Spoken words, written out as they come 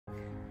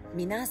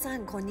皆さ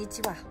んこんに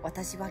ちは。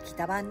私は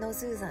北番の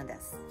スーザンで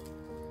す。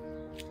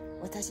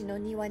私の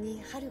庭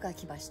に春が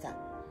来ました。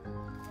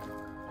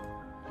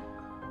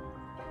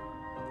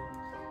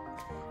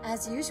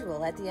As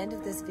usual, at the end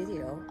of this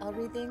video, I'll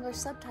read the English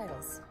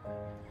subtitles.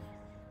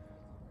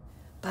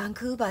 バン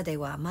クーバーで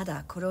はま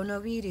だコロナ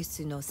ウイル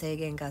スの制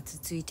限が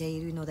続いて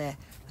いるので、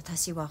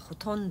私はほ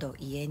とんど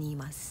家にい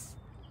ます。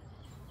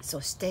そ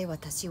して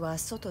私は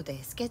外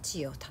でスケッ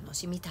チを楽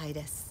しみたい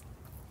です。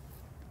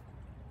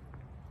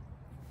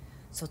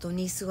外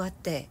に座っ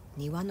て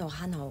庭の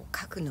花を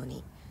描くの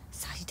に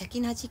最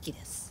適な時期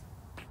です。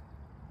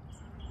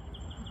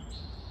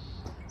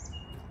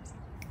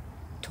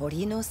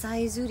鳥の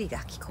囀りが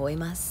聞こえ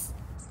ます。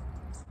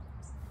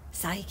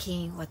最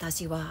近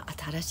私は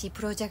新しい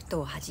プロジェクト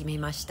を始め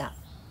ました。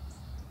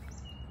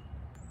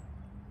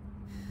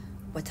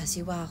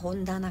私は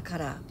本棚か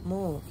ら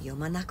もう読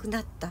まなく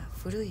なった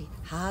古い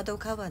ハード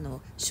カバー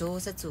の小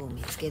説を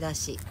見つけ出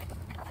し、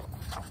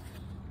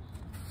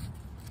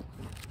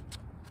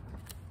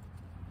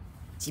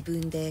自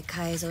分で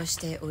改造し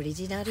てオリ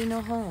ジナル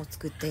の本を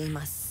作ってい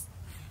ます。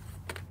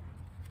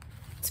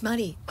つま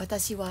り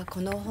私は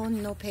この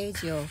本のペー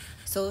ジを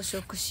装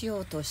飾しよ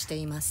うとして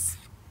います。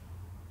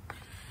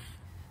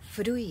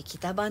古い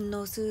北版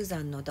のスー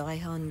ザンの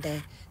台本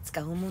で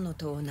使うもの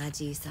と同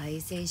じ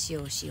再生紙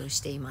を使用し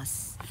ていま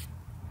す。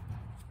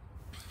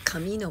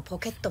紙のポ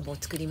ケットも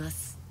作りま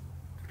す。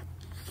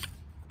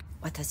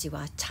私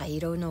は茶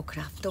色のク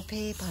ラフト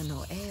ペーパー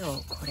の絵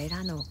をこれ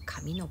らの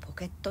紙のポ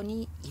ケット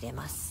に入れ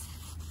ます。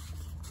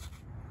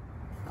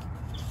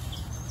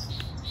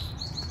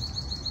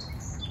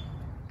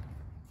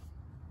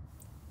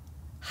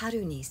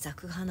春に咲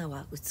く花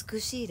は美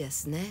しいで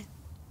すね。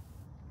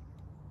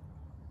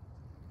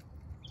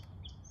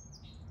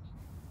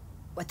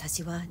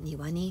私は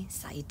庭に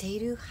咲いてい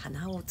る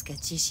花をスケッ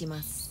チし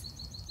ます。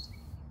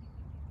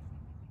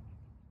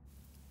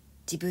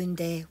自分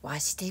で和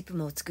紙テープ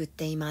も作っ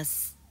ていま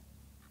す。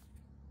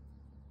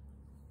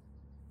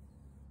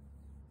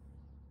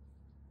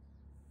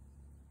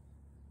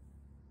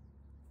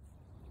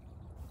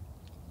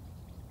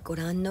ご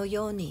覧の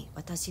ように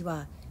私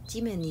は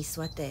地面に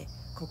座って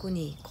ここ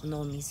にこ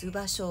の水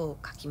場所を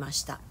描きま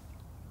した。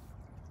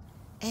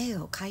絵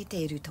を描いて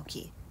いると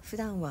き、普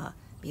段は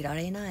見ら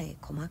れない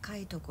細か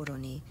いところ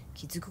に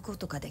気づくこ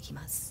とができ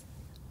ます。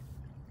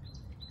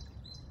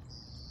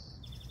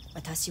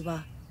私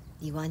は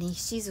庭に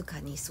静か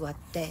に座っ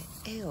て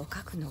絵を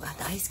描くのが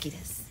大好きで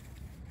す。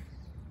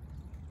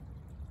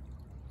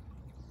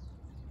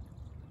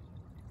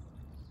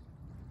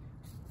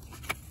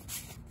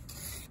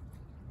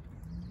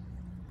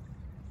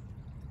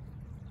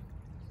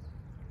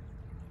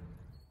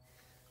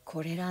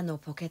これらの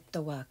ポケッ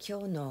トは今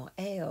日の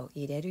絵を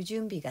入れる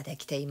準備がで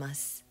きていま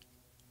す。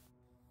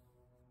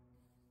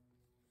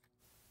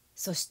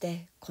そし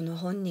てこの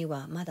本に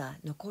はまだ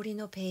残り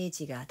のペー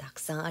ジがたく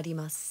さんあり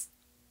ます。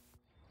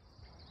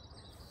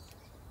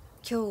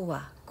今日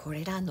はこ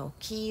れらの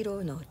黄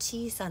色の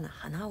小さな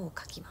花を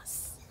描きま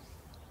す。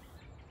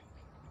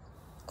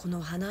こ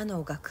の花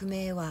の学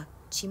名は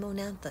チモ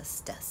ナンタ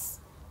スです。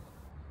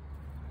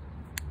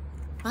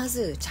ま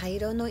ず茶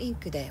色のイン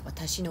クで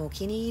私のお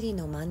気に入り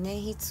の万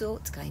年筆を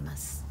使いま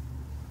す。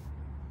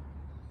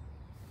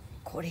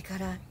これか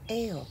ら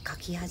絵を描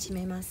き始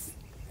めます。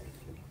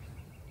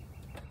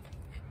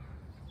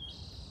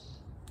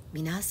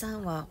皆さ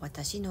んは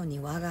私の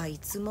庭がい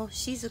つも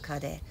静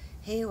かで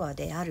平和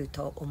である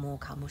と思う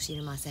かもし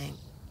れません。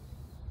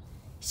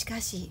し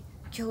かし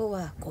今日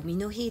はゴミ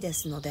の日で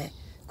すので、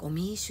ゴ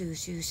ミ収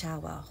集車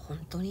は本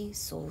当に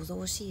騒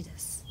々しいで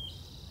す。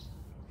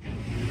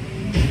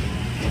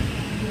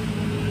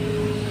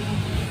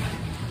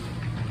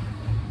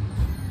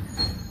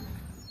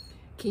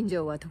近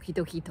所は時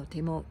々と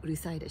てもうる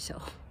さいでしょ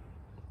う。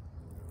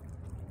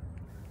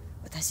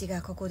私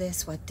がここで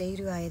座ってい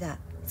る間、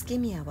月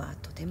宮は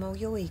とても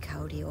良い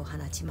香りを放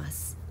ちま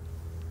す。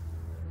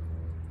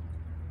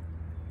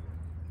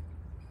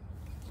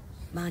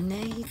万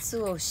年筆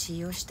を使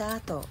用した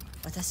後、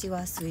私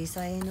は水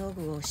彩絵の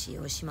具を使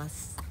用しま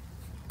す。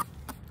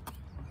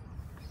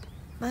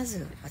ま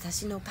ず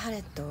私のパレ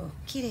ットを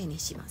きれいに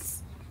しま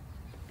す。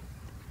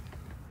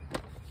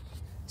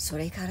そ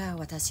れから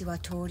私は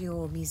塗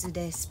料を水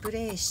でスプ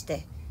レーし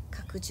て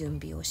描く準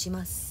備をし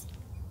ます。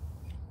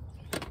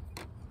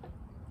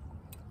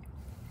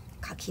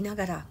描きな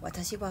がら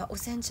私はお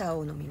煎茶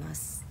を飲みま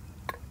す。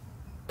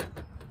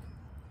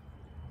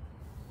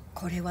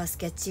これはス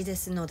ケッチで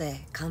すの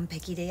で完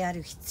璧であ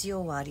る必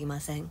要はありま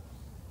せん。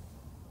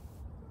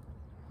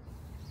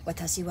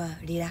私は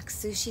リラック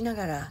スしな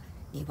がら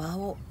庭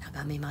を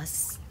眺めま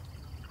す。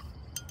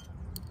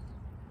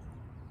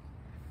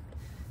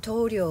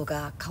塗料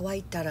が乾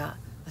いたら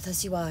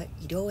私は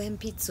色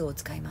鉛筆を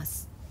使いま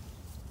す。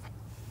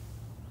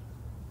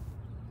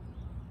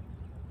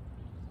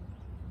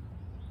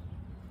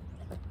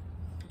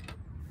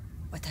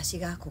私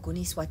がここ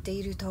に座って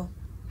いると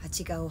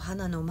蜂がお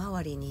花の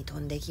周りに飛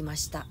んできま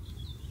した。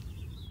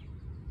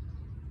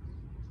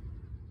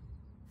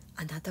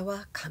あなた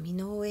は紙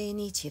の上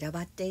に散ら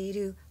ばってい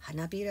る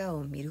花びら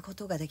を見るこ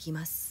とができ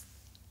ます。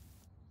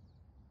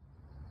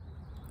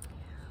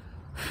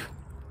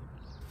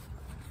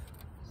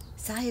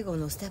最後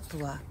のステッ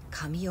プは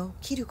紙を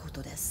切るこ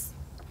とです。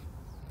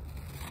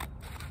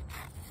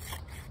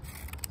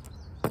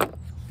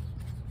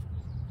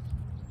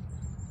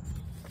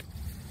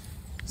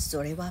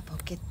それはポ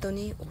ケット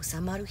に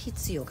収まる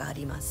必要があ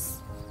りま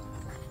す。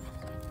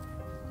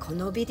こ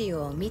のビデ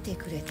オを見て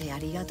くれてあ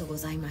りがとうご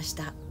ざいまし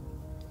た。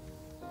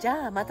じ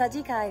ゃあまた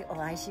次回お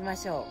会いしま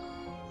しょう。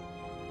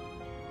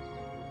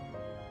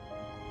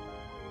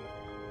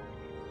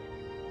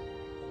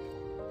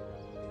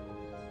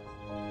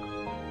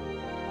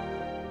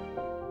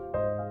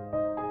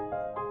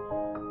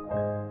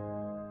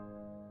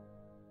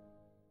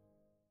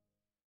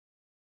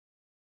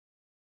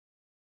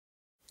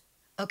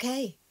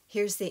Okay,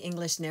 here's the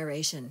English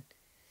narration.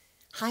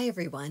 Hi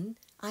everyone,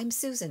 I'm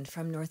Susan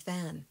from North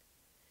Van.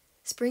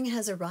 Spring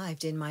has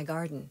arrived in my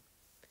garden.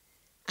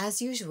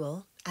 As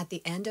usual, at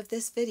the end of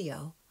this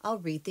video, I'll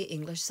read the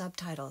English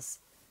subtitles.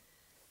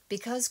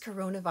 Because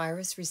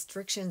coronavirus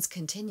restrictions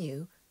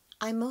continue,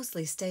 I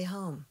mostly stay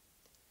home.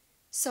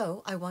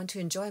 So I want to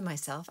enjoy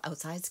myself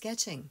outside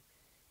sketching.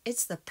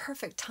 It's the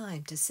perfect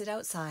time to sit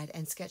outside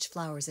and sketch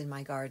flowers in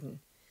my garden.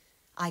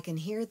 I can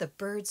hear the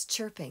birds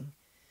chirping.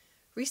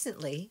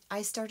 Recently,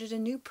 I started a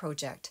new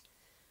project.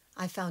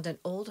 I found an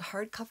old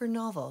hardcover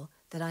novel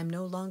that I'm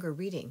no longer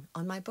reading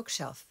on my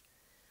bookshelf.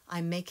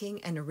 I'm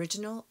making an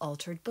original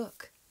altered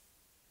book.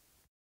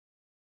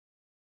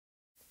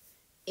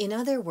 In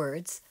other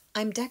words,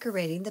 I'm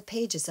decorating the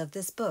pages of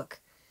this book.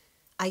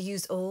 I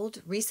use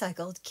old,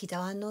 recycled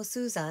Kitaban no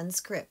Suzan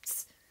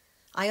scripts.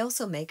 I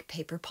also make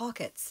paper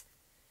pockets.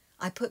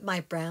 I put my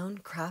brown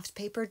craft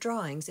paper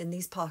drawings in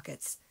these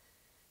pockets.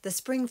 The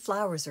spring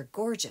flowers are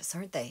gorgeous,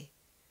 aren't they?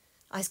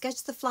 I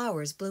sketch the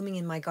flowers blooming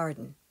in my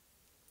garden.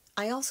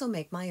 I also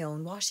make my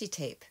own washi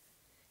tape.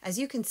 As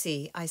you can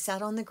see, I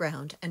sat on the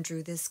ground and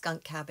drew this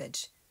skunk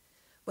cabbage.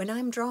 When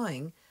I'm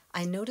drawing,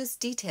 I notice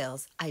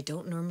details I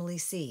don't normally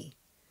see.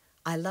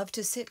 I love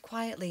to sit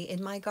quietly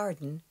in my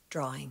garden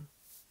drawing.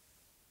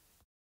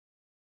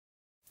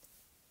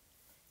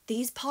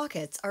 These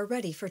pockets are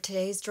ready for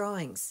today's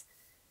drawings.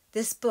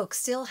 This book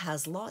still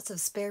has lots of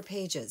spare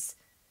pages.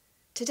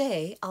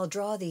 Today, I'll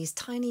draw these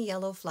tiny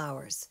yellow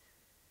flowers.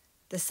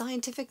 The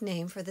scientific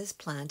name for this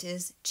plant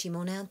is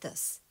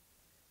Chimonanthus.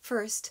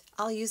 First,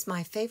 I'll use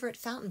my favorite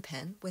fountain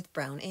pen with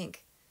brown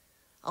ink.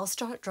 I'll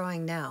start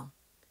drawing now.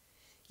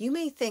 You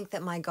may think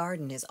that my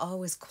garden is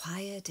always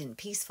quiet and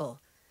peaceful,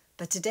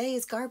 but today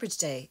is garbage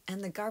day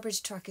and the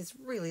garbage truck is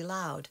really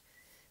loud.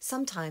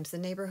 Sometimes the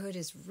neighborhood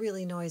is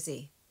really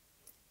noisy.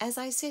 As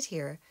I sit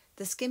here,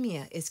 the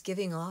skimmia is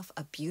giving off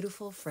a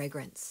beautiful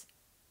fragrance.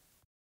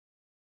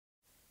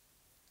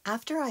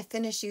 After I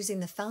finish using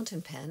the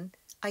fountain pen,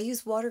 I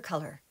use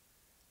watercolor.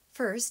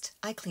 First,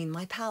 I clean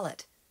my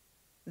palette.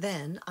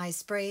 Then, I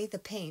spray the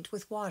paint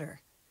with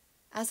water.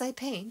 As I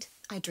paint,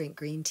 I drink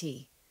green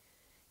tea.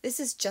 This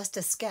is just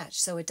a sketch,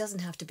 so it doesn't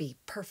have to be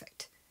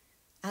perfect.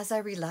 As I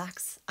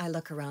relax, I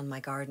look around my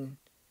garden.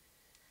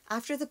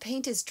 After the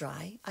paint is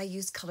dry, I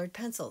use colored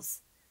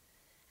pencils.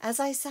 As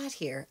I sat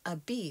here, a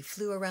bee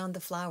flew around the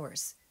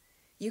flowers.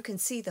 You can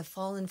see the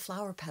fallen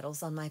flower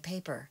petals on my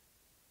paper.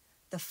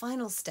 The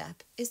final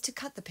step is to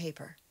cut the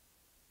paper.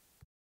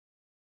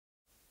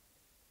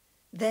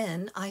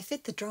 Then I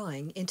fit the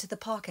drawing into the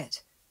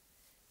pocket.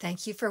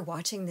 Thank you for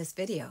watching this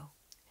video.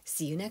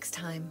 See you next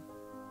time.